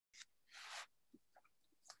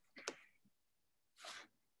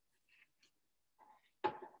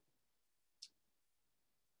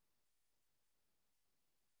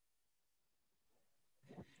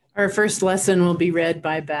Our first lesson will be read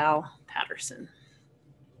by Val Patterson.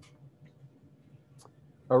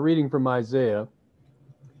 A reading from Isaiah.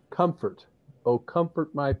 Comfort, O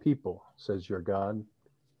comfort my people, says your God.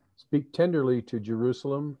 Speak tenderly to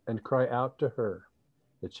Jerusalem and cry out to her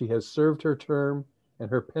that she has served her term and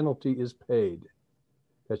her penalty is paid,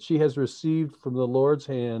 that she has received from the Lord's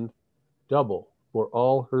hand double for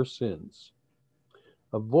all her sins.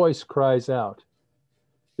 A voice cries out,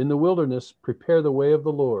 in the wilderness, prepare the way of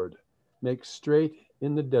the Lord. Make straight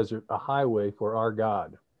in the desert a highway for our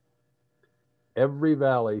God. Every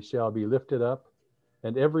valley shall be lifted up,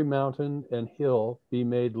 and every mountain and hill be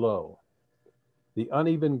made low. The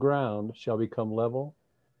uneven ground shall become level,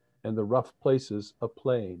 and the rough places a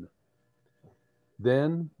plain.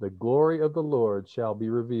 Then the glory of the Lord shall be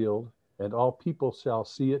revealed, and all people shall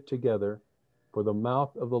see it together, for the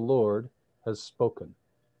mouth of the Lord has spoken.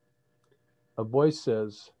 A voice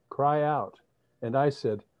says, cry out. And I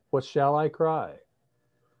said, what shall I cry?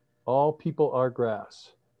 All people are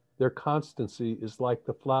grass. Their constancy is like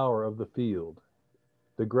the flower of the field.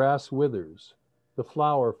 The grass withers, the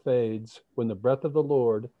flower fades when the breath of the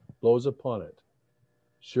Lord blows upon it.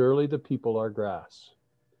 Surely the people are grass.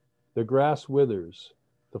 The grass withers,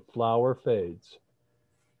 the flower fades,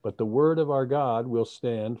 but the word of our God will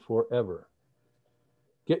stand forever.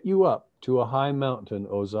 Get you up to a high mountain,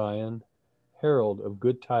 O Zion, herald of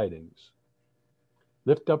good tidings.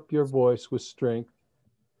 Lift up your voice with strength.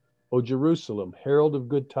 O Jerusalem, herald of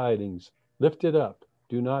good tidings, lift it up,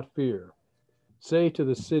 do not fear. Say to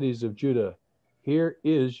the cities of Judah, here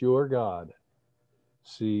is your God.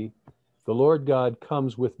 See, the Lord God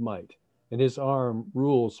comes with might, and his arm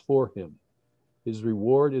rules for him. His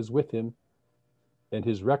reward is with him, and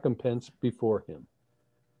his recompense before him.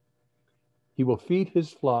 He will feed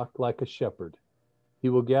his flock like a shepherd. He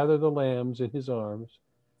will gather the lambs in his arms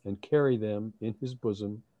and carry them in his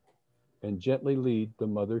bosom and gently lead the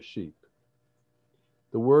mother sheep.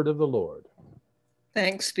 The word of the Lord.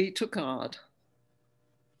 Thanks be to God.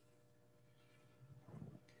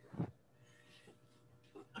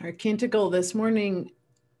 Our canticle this morning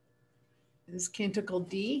is Canticle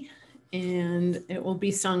D, and it will be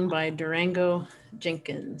sung by Durango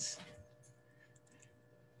Jenkins.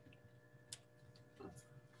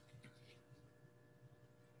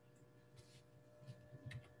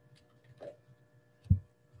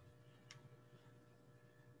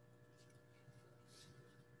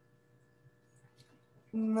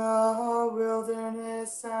 The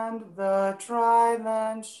wilderness and the dry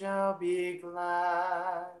land shall be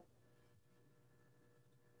glad.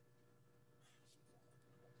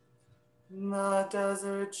 The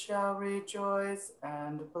desert shall rejoice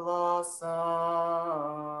and blossom.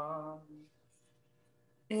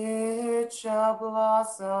 It shall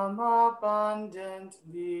blossom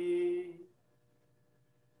abundantly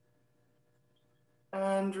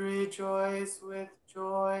and rejoice with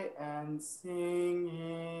joy and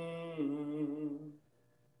singing.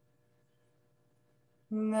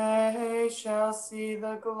 They shall see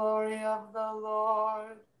the glory of the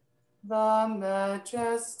Lord, the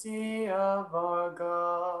majesty of our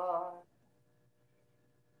God.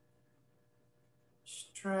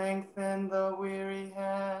 Strengthen the weary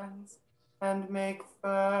hands and make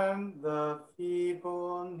firm the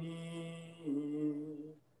feeble knees.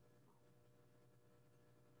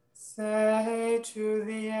 Say to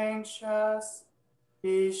the anxious,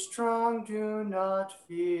 be strong, do not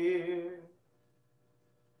fear.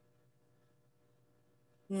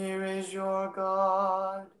 Here is your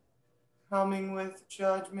God, coming with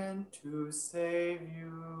judgment to save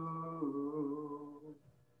you.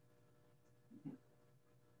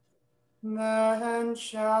 Then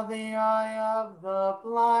shall the eye of the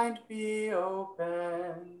blind be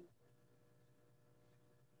opened,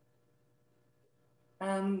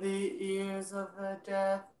 and the ears of the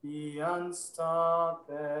deaf be unstopped.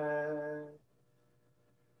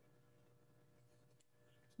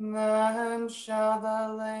 Then shall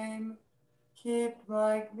the lame leap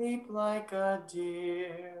like a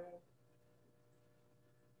deer,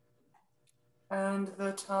 and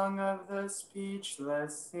the tongue of the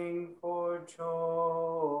speechless sing for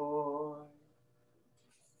joy.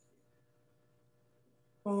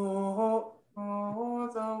 Oh,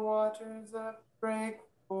 the waters break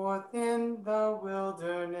forth in the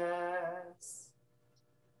wilderness,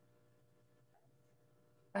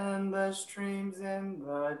 and the streams in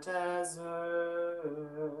the desert.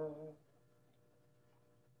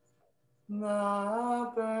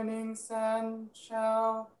 The burning sand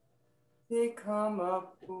shall become a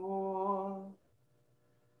pool,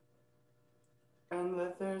 and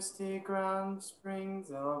the thirsty ground springs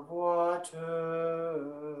of water.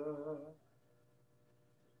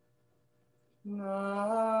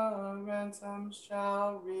 The ransom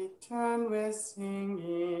shall return with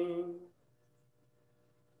singing,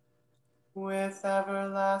 with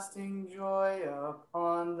everlasting joy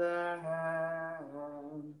upon their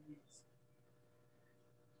hands.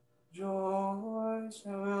 Joy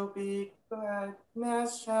will be,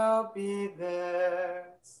 gladness shall be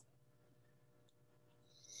theirs,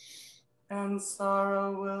 and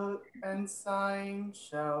sorrow and sighing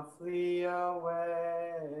shall flee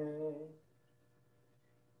away.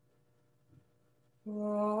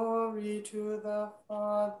 Glory to the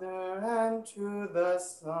Father and to the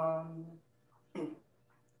Son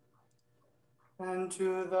and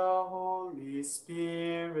to the Holy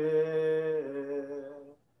Spirit,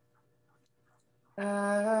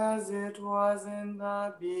 as it was in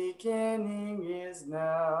the beginning, is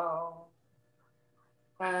now,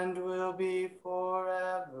 and will be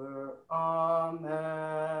forever.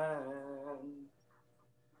 Amen.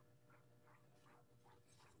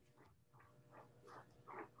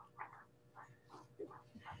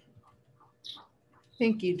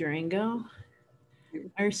 Thank you, Durango.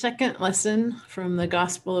 Our second lesson from the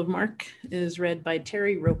Gospel of Mark is read by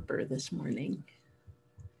Terry Roper this morning.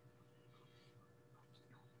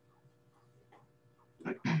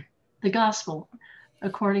 The Gospel,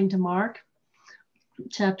 according to Mark,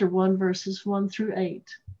 chapter 1, verses 1 through 8.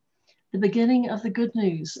 The beginning of the good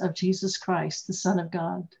news of Jesus Christ, the Son of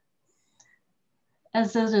God.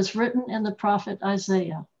 As it is written in the prophet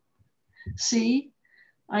Isaiah, "See,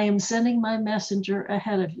 I am sending my messenger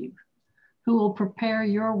ahead of you, who will prepare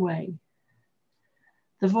your way.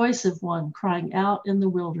 The voice of one crying out in the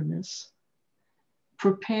wilderness,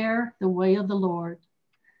 prepare the way of the Lord,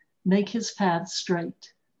 make his path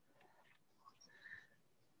straight."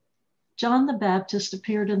 John the Baptist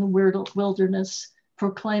appeared in the wilderness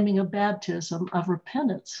proclaiming a baptism of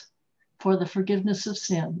repentance for the forgiveness of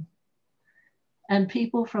sin. And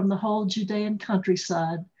people from the whole Judean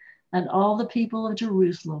countryside and all the people of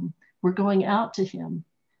Jerusalem were going out to him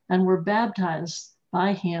and were baptized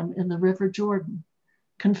by him in the river Jordan,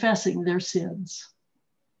 confessing their sins.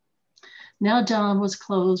 Now John was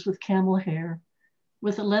clothed with camel hair,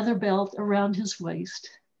 with a leather belt around his waist,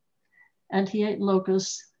 and he ate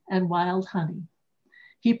locusts and wild honey.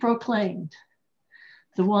 He proclaimed,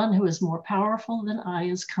 "The one who is more powerful than I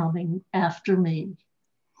is coming after me.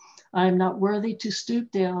 I am not worthy to stoop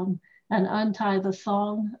down and untie the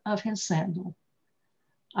thong of his sandal.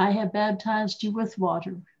 I have baptized you with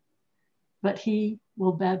water, but he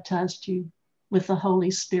will baptize you with the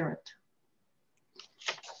Holy Spirit."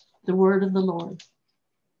 The word of the Lord.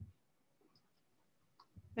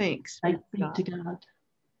 Thanks. Thanks be to God.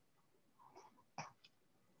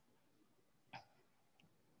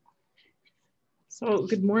 So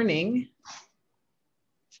good morning.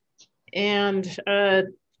 And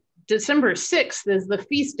December 6th is the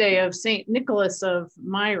feast day of St. Nicholas of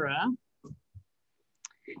Myra.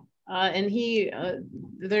 And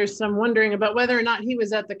there's some wondering about whether or not he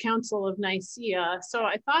was at the Council of Nicaea. So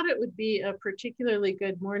I thought it would be a particularly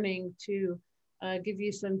good morning to give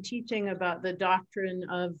you some teaching about the doctrine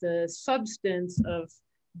of the substance of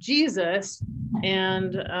Jesus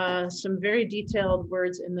and some very detailed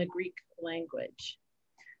words in the Greek language.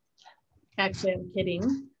 Actually, I'm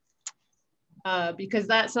kidding. Because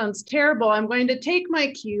that sounds terrible. I'm going to take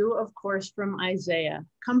my cue, of course, from Isaiah.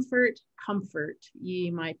 Comfort, comfort,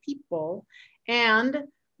 ye my people. And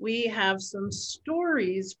we have some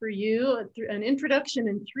stories for you, an introduction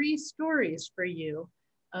and 3 stories for you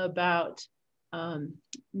about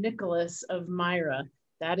Nicholas of Myra.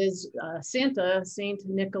 That is Santa, Saint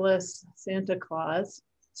Nicholas, Santa Claus.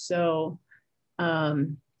 So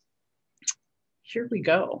here we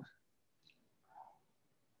go.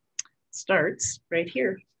 Starts right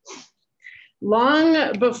here.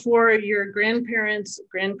 Long before your grandparents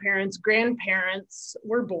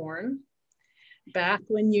were born, back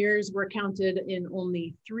when years were counted in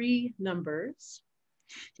only 3 numbers,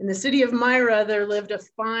 in the city of Myra, there lived a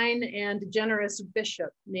fine and generous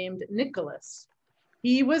bishop named Nicholas.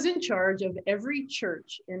 He was in charge of every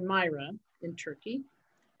church in Myra, in Turkey,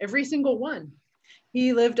 every single one.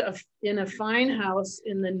 He lived in a fine house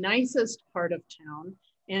in the nicest part of town,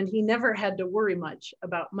 and he never had to worry much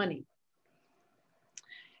about money.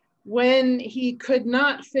 When he could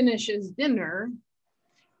not finish his dinner,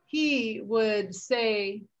 he would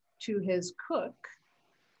say to his cook,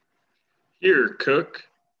 "Here, cook,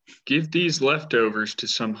 give these leftovers to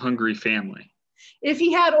some hungry family." If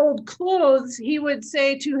he had old clothes, he would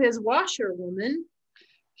say to his washerwoman,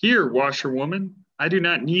 "Here, washerwoman, I do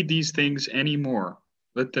not need these things anymore.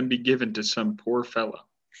 Let them be given to some poor fellow."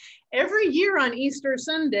 Every year on Easter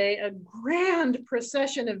Sunday, a grand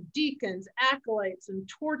procession of deacons, acolytes, and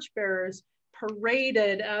torchbearers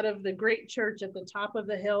paraded out of the great church at the top of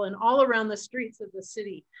the hill and all around the streets of the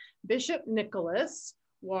city. Bishop Nicholas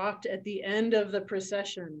walked at the end of the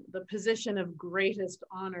procession, the position of greatest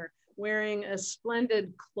honor, wearing a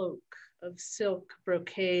splendid cloak of silk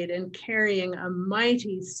brocade and carrying a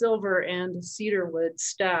mighty silver and cedarwood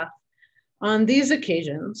staff. On these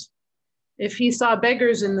occasions, if he saw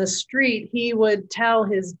beggars in the street, he would tell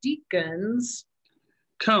his deacons,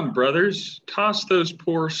 "Come, brothers, toss those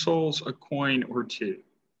poor souls a coin or two."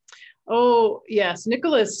 Oh, yes,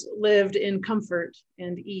 Nicholas lived in comfort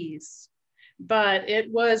and ease, but it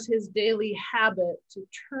was his daily habit to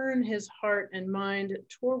turn his heart and mind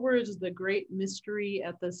towards the great mystery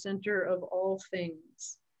at the center of all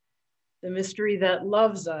things, the mystery that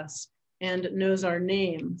loves us and knows our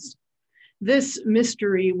names. This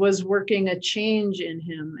mystery was working a change in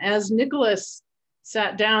him. As Nicholas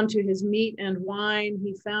sat down to his meat and wine,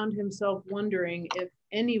 he found himself wondering if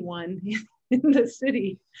anyone in the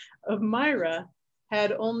city of Myra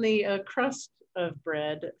had only a crust of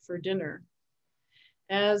bread for dinner.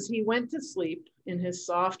 As he went to sleep in his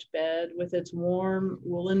soft bed with its warm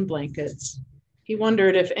woolen blankets, he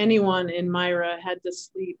wondered if anyone in Myra had to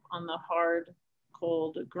sleep on the hard,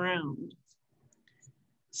 cold ground.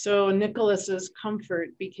 So Nicholas's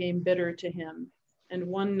comfort became bitter to him, and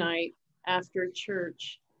one night after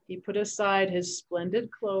church, he put aside his splendid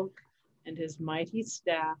cloak and his mighty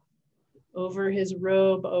staff. Over his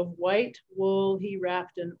robe of white wool, he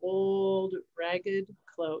wrapped an old, ragged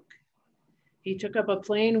cloak. He took up a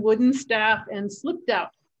plain wooden staff and slipped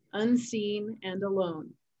out, unseen and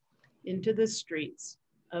alone, into the streets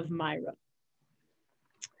of Myra.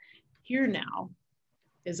 Here now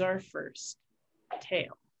is our first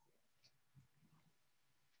tale.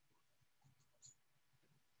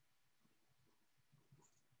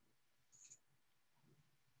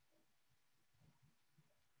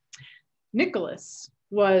 Nicholas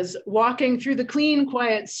was walking through the clean,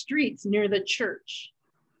 quiet streets near the church.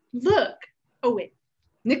 Look, oh wait,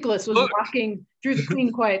 Nicholas was walking through the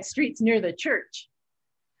clean, quiet streets near the church.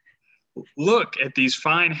 Look at these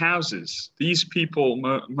fine houses. These people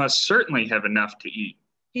must certainly have enough to eat.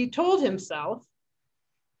 He told himself.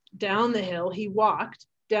 Down the hill he walked,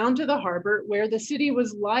 down to the harbor where the city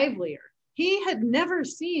was livelier. He had never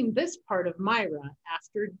seen this part of Myra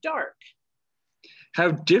after dark.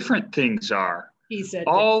 How different things are, he said.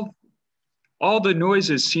 All the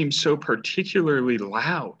noises seem so particularly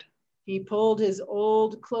loud. He pulled his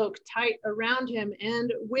old cloak tight around him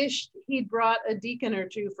and wished he'd brought a deacon or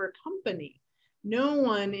two for company. No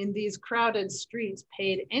one in these crowded streets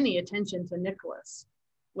paid any attention to Nicholas.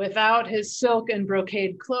 Without his silk and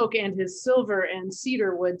brocade cloak and his silver and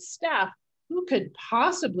cedarwood staff, who could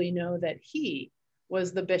possibly know that he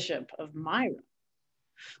was the Bishop of Myra?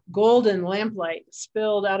 Golden lamplight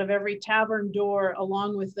spilled out of every tavern door,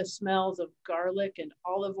 along with the smells of garlic and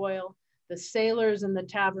olive oil. The sailors in the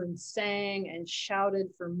tavern sang and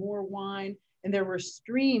shouted for more wine, and there were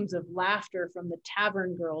streams of laughter from the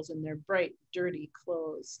tavern girls in their bright, dirty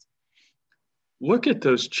clothes. Look at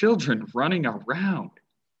those children running around.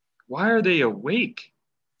 Why are they awake?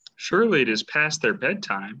 Surely it is past their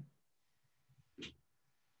bedtime.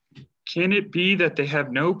 Can it be that they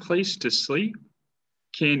have no place to sleep?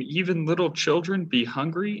 Can even little children be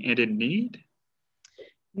hungry and in need?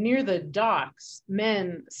 Near the docks,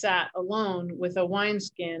 men sat alone with a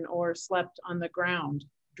wineskin or slept on the ground,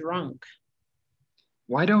 drunk.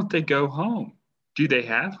 Why don't they go home? Do they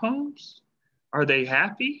have homes? Are they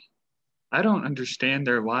happy? I don't understand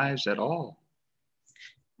their lives at all.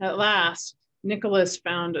 At last, Nicholas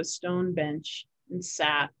found a stone bench and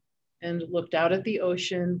sat and looked out at the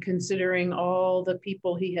ocean, considering all the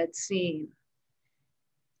people he had seen.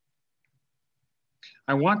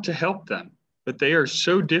 I want to help them, but they are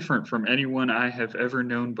so different from anyone I have ever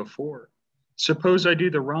known before. Suppose I do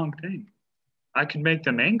the wrong thing. I could make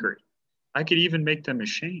them angry. I could even make them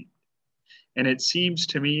ashamed. And it seems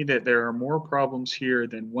to me that there are more problems here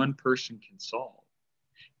than one person can solve,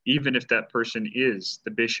 even if that person is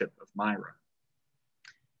the Bishop of Myra.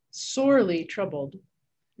 Sorely troubled,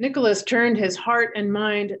 Nicholas turned his heart and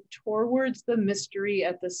mind towards the mystery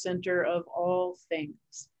at the center of all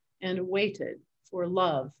things and waited for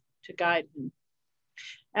love to guide him.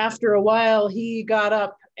 After a while, he got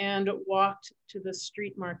up and walked to the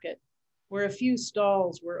street market, where a few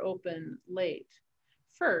stalls were open late.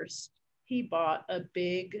 First, he bought a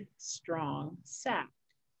big, strong sack.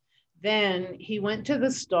 Then he went to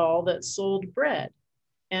the stall that sold bread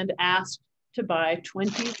and asked to buy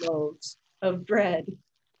 20 loaves of bread.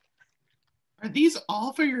 Are these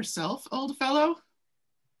all for yourself, old fellow?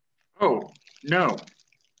 Oh, no.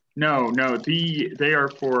 No, they are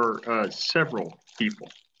for several people.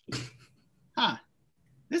 Huh.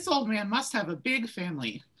 This old man must have a big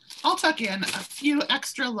family. I'll tuck in a few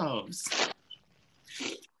extra loaves.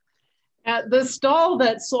 At the stall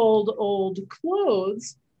that sold old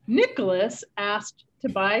clothes, Nicholas asked to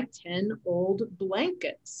buy 10 old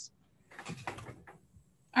blankets.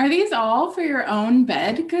 Are these all for your own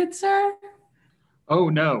bed, good sir? Oh,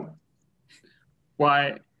 no.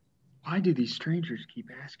 Why do these strangers keep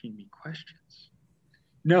asking me questions?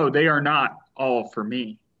 No, they are not all for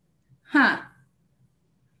me. Huh.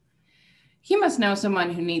 He must know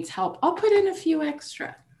someone who needs help. I'll put in a few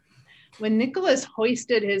extra. When Nicholas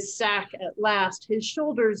hoisted his sack at last, his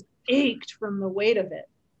shoulders ached from the weight of it.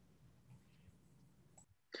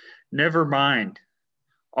 Never mind.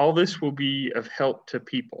 All this will be of help to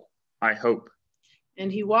people, I hope.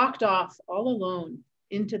 And he walked off all alone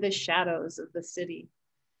into the shadows of the city.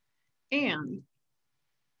 And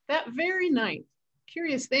that very night,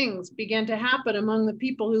 curious things began to happen among the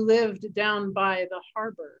people who lived down by the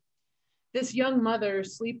harbor. This young mother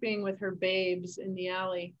sleeping with her babes in the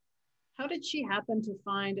alley, how did she happen to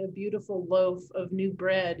find a beautiful loaf of new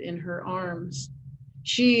bread in her arms?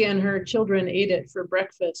 She and her children ate it for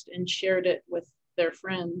breakfast and shared it with their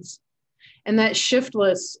friends. And that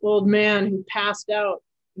shiftless old man who passed out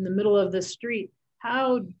in the middle of the street,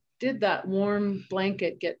 how did that warm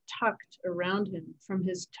blanket get tucked around him from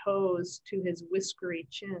his toes to his whiskery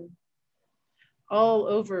chin? All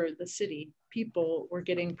over the city, people were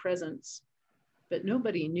getting presents, but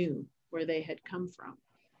nobody knew where they had come from.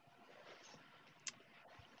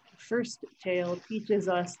 The first tale teaches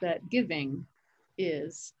us that giving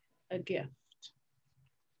is a gift.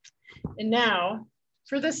 And now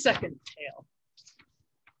for the second tale.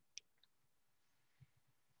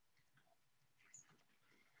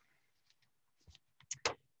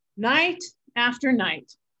 Night after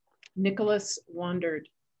night, Nicholas wandered.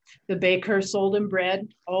 The baker sold him bread,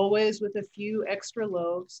 always with a few extra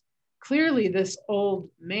loaves. Clearly, this old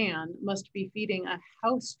man must be feeding a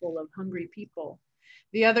house full of hungry people.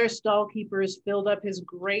 The other stall keepers filled up his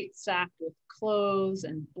great sack with clothes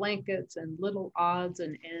and blankets and little odds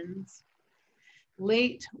and ends.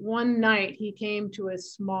 Late one night, he came to a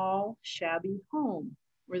small, shabby home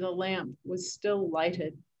where the lamp was still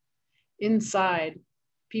lighted. Inside,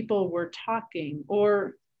 people were talking,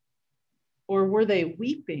 or were they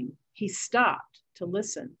weeping? He stopped to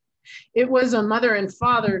listen. It was a mother and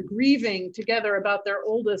father grieving together about their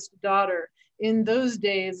oldest daughter. In those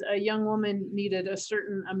days, a young woman needed a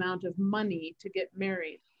certain amount of money to get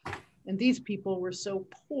married. And these people were so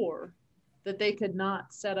poor that they could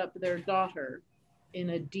not set up their daughter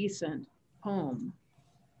in a decent home.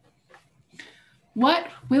 What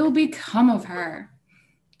will become of her?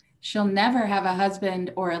 She'll never have a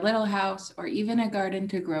husband or a little house or even a garden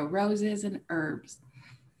to grow roses and herbs.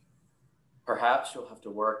 Perhaps you'll have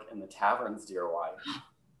to work in the taverns, dear wife,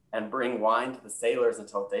 and bring wine to the sailors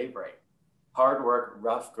until daybreak. Hard work,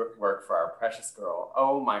 rough work for our precious girl.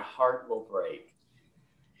 Oh, my heart will break.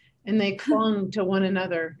 And they clung to one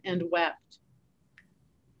another and wept.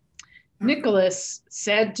 Nicholas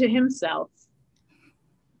said to himself,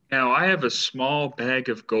 Now I have a small bag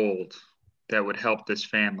of gold that would help this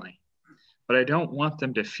family, but I don't want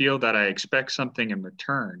them to feel that I expect something in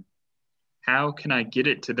return. How can I get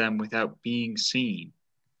it to them without being seen?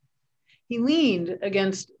 He leaned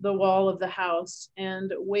against the wall of the house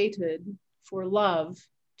and waited for love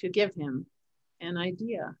to give him an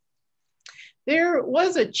idea. There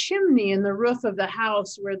was a chimney in the roof of the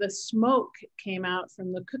house where the smoke came out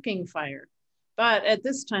from the cooking fire, but at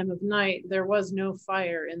this time of night, there was no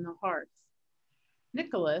fire in the hearth.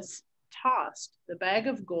 Nicholas tossed the bag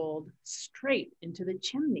of gold straight into the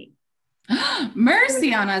chimney.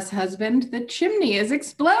 Mercy on us, husband. The chimney is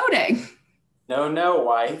exploding. No,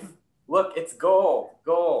 wife. Look, it's gold,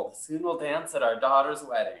 gold. Soon we'll dance at our daughter's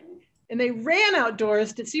wedding. And they ran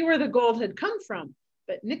outdoors to see where the gold had come from,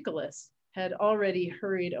 but Nicholas had already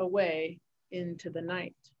hurried away into the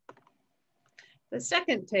night. The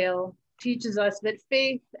second tale teaches us that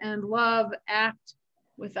faith and love act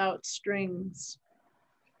without strings.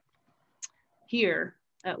 Here,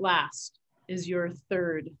 at last, is your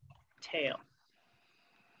third tale.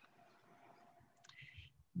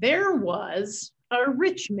 There was a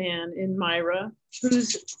rich man in Myra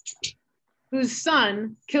whose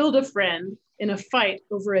son killed a friend in a fight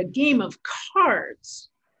over a game of cards.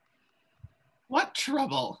 What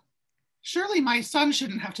trouble? Surely my son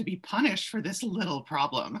shouldn't have to be punished for this little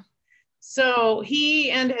problem. So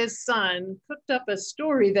he and his son cooked up a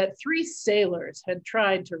story that 3 sailors had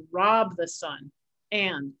tried to rob the son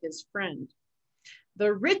and his friend.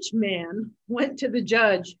 The rich man went to the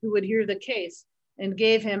judge who would hear the case and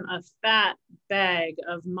gave him a fat bag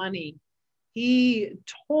of money. He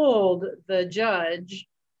told the judge,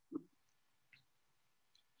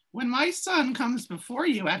 "When my son comes before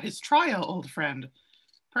you at his trial, old friend,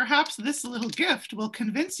 perhaps this little gift will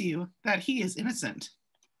convince you that he is innocent."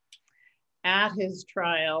 At his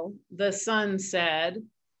trial, the son said,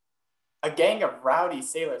 "A gang of rowdy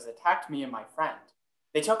sailors attacked me and my friend.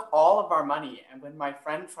 They took all of our money, and when my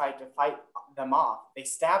friend tried to fight them off, they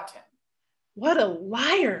stabbed him." What a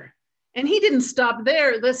liar. And he didn't stop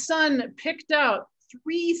there. The son picked out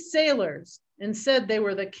 3 sailors and said they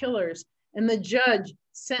were the killers. And the judge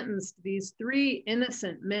sentenced these 3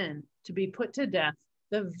 innocent men to be put to death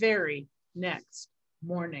the very next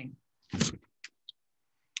morning.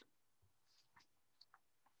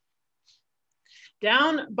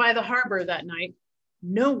 Down by the harbor that night,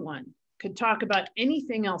 no one could talk about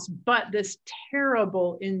anything else but this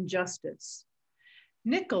terrible injustice.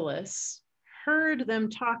 Nicholas heard them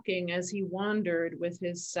talking as he wandered with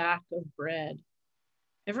his sack of bread.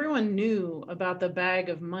 Everyone knew about the bag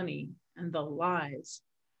of money and the lies,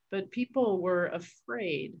 but people were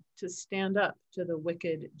afraid to stand up to the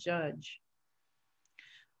wicked judge.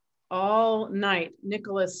 All night,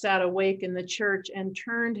 Nicholas sat awake in the church and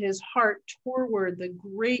turned his heart toward the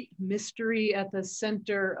great mystery at the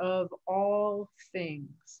center of all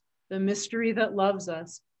things, the mystery that loves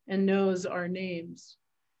us and knows our names.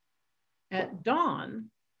 At dawn,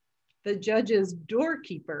 the judge's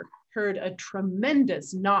doorkeeper heard a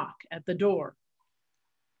tremendous knock at the door.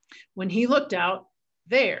 When he looked out,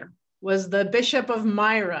 there was the Bishop of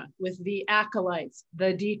Myra with the acolytes,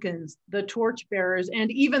 the deacons, the torchbearers, and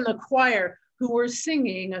even the choir who were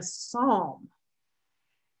singing a psalm.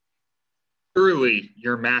 "Surely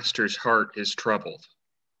your master's heart is troubled.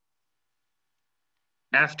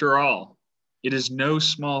 After all, it is no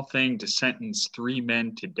small thing to sentence 3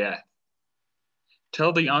 men to death.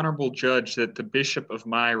 Tell the honorable judge that the Bishop of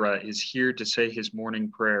Myra is here to say his morning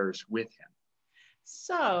prayers with him."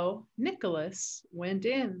 So Nicholas went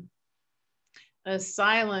in. A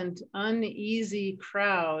silent, uneasy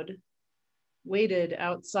crowd waited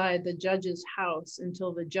outside the judge's house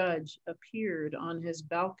until the judge appeared on his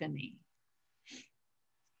balcony.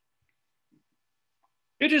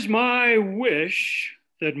 "It is my wish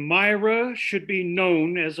that Myra should be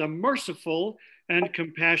known as a merciful and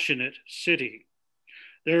compassionate city.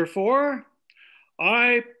 Therefore,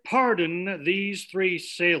 I pardon these 3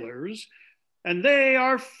 sailors, and they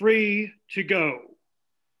are free to go."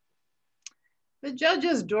 The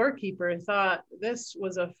judge's doorkeeper thought this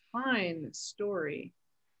was a fine story.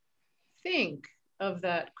 Think of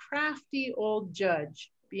that crafty old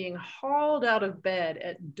judge being hauled out of bed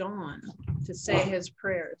at dawn to say his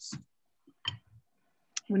prayers.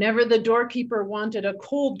 Whenever the doorkeeper wanted a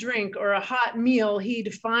cold drink or a hot meal,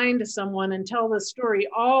 he'd find someone and tell the story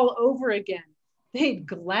all over again. They'd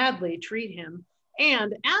gladly treat him.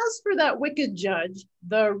 And as for that wicked judge,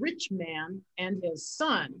 the rich man and his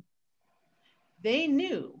son, they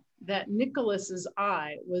knew that Nicholas's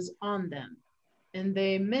eye was on them, and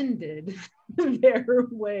they mended their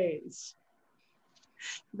ways.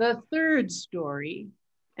 The third story,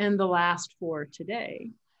 and the last for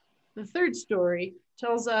today, the third story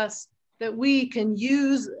tells us that we can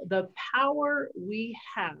use the power we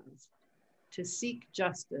have to seek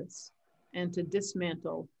justice and to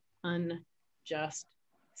dismantle unjust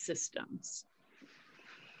systems.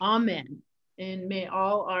 Amen. And may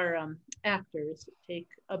all our actors take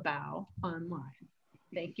a bow online.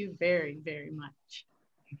 Thank you very, very much.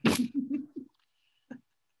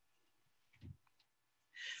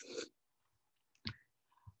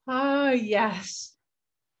 Yes.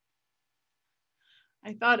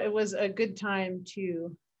 I thought it was a good time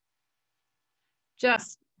to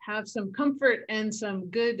just have some comfort and some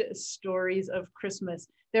good stories of Christmas.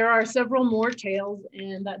 There are several more tales,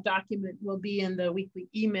 and that document will be in the weekly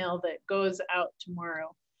email that goes out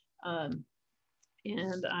tomorrow.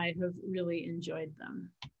 And I have really enjoyed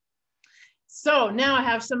them. So now I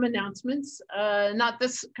have some announcements, not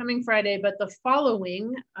this coming Friday, but the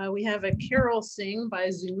following. We have a carol sing by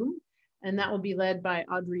Zoom, and that will be led by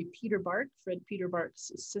Audrey Peterbark, Fred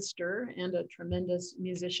Peterbark's sister and a tremendous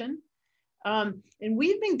musician. And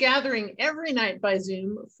we've been gathering every night by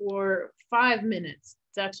Zoom for 5 minutes.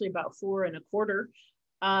 It's actually about 4 1/4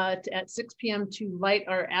 at 6 p.m. to light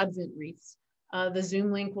our Advent wreaths. The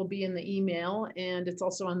Zoom link will be in the email, and it's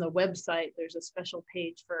also on the website. There's a special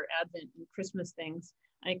page for Advent and Christmas things.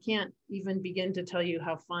 I can't even begin to tell you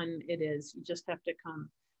how fun it is. You just have to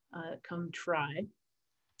come try.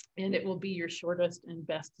 And it will be your shortest and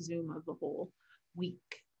best Zoom of the whole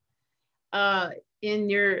week. In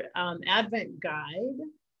your Advent guide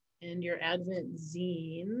and your Advent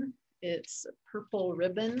zine, it's Purple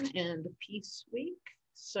Ribbon and Peace Week.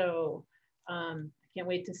 So I can't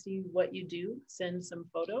wait to see what you do. Send some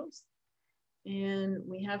photos. And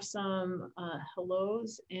we have some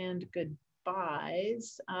hellos and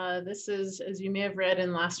goodbyes. This is, as you may have read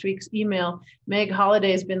in last week's email, Meg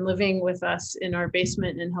Holiday has been living with us in our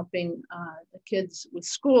basement and helping the kids with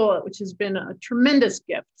school, which has been a tremendous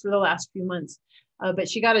gift for the last few months. But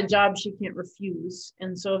she got a job she can't refuse.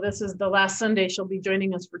 And so this is the last Sunday she'll be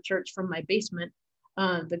joining us for church from my basement.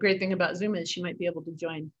 The great thing about Zoom is she might be able to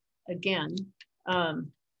join again.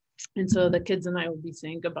 And so the kids and I will be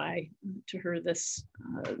saying goodbye to her this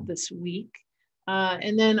week.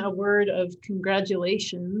 And then a word of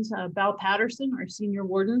congratulations. Val Patterson, our senior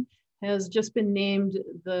warden, has just been named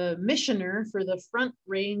the missioner for the Front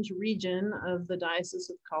Range region of the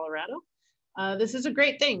Diocese of Colorado. This is a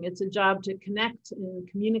great thing. It's a job to connect and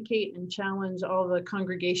communicate and challenge all the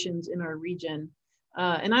congregations in our region.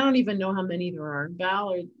 And I don't even know how many there are.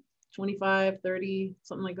 Val, or 25, 30,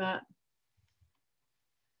 something like that.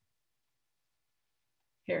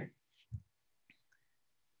 Here.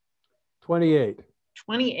 28.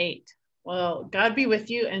 28. Well, God be with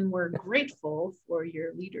you, and we're grateful for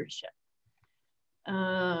your leadership.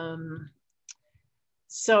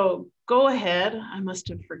 So go ahead. I must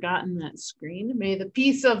have forgotten that screen. May the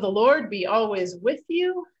peace of the Lord be always with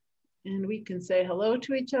you. And we can say hello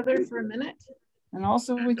to each other for a minute. And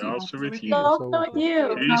also with you. Also with you. Also with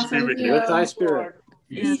you. Peace be with you. With thy spirit.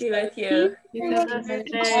 Peace be with you.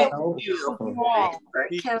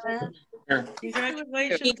 Kevin.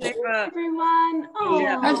 Congratulations, Ava. Everyone.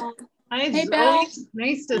 Oh. Hi, Hey, Zoe. Belle.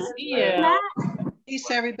 Nice to see you.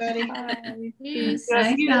 Peace, everybody. Peace.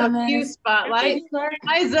 A few spotlights.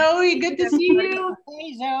 Hi, Zoe. Good to see you.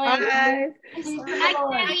 Hey, Zoe. Hi. Hi,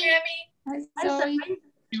 Jamie. Hi, Zoe.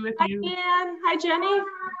 Hi, Ann. Hi, Jenny.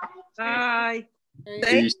 Hi.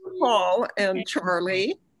 Thanks, Paul and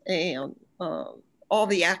Charlie and all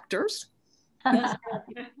the actors. That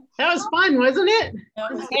was fun, wasn't it?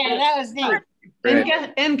 Yeah, that was neat.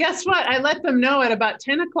 And guess what? I let them know at about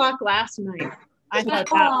 10 o'clock last night. I thought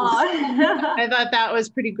that was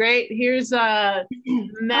pretty great. Here's Matt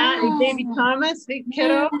and Davey Thomas. Hey,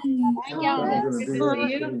 kiddo. Good to see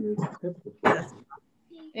you.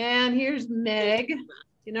 And here's Meg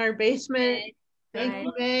in our basement. Thank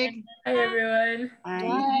you, Meg. Hi, everyone.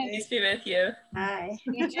 Hi. Peace be with you. Hi.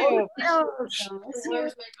 You too.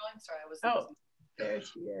 Oh, there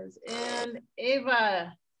she is. And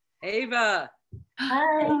Ava. Ava.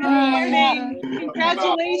 Hi. Good morning.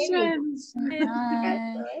 Congratulations.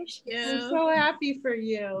 Congratulations. I'm so happy for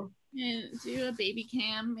you. And do a baby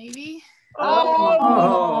cam, maybe.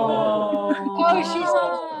 She's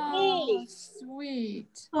so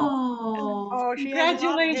sweet. Oh, she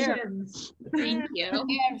Congratulations. Thank you.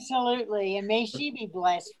 Absolutely. And may she be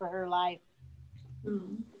blessed for her life.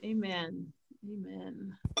 Amen.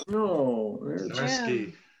 Amen. No, there's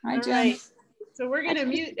Jen. Hi, All Jen. right. So we're going to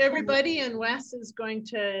mute everybody, and Wes is going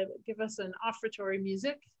to give us an offertory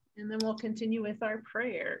music, and then we'll continue with our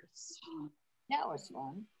prayers. That was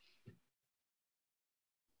fun.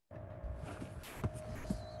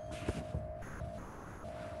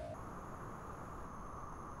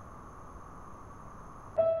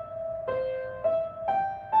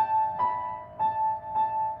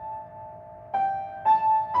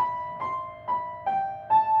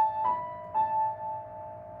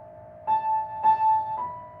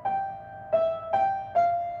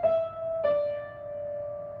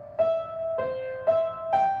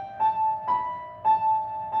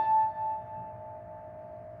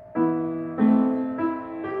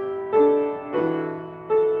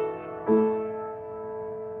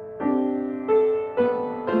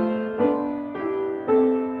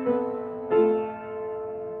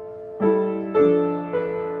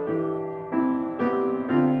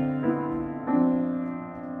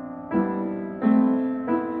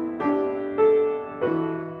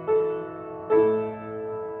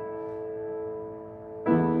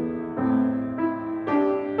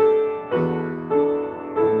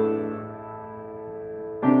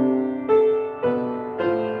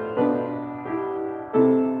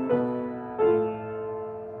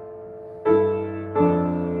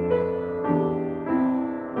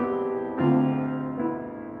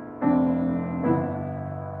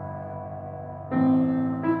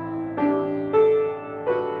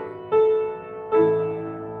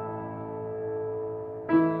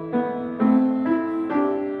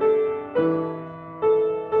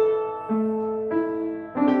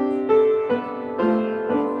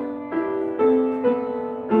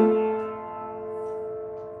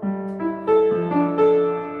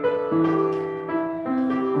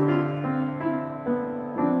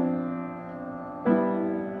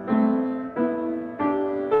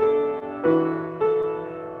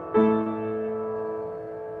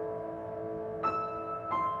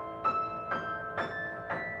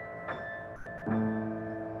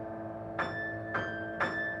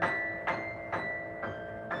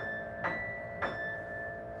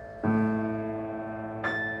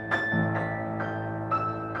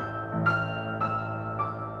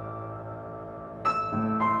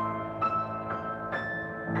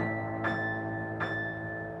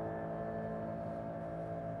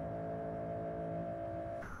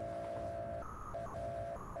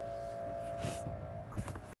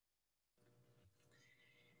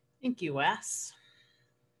 Thank you, Wes.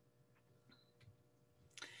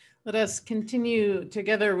 Let us continue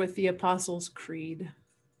together with the Apostles' Creed.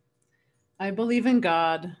 I believe in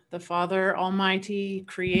God, the Father Almighty,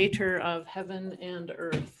 creator of heaven and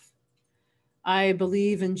earth. I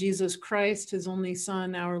believe in Jesus Christ, his only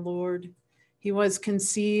Son, our Lord. He was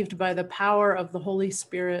conceived by the power of the Holy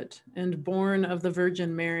Spirit and born of the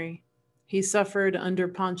Virgin Mary. He suffered under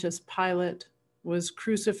Pontius Pilate, was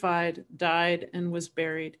crucified, died, and was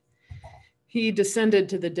buried. He descended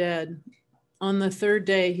to the dead. On the third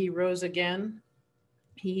day, he rose again.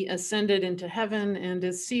 He ascended into heaven and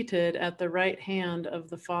is seated at the right hand of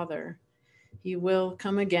the Father. He will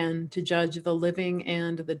come again to judge the living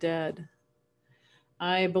and the dead.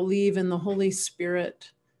 I believe in the Holy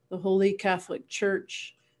Spirit, the Holy Catholic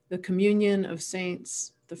Church, the communion of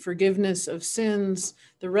saints, the forgiveness of sins,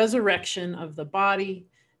 the resurrection of the body,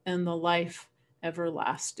 and the life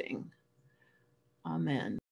everlasting. Amen.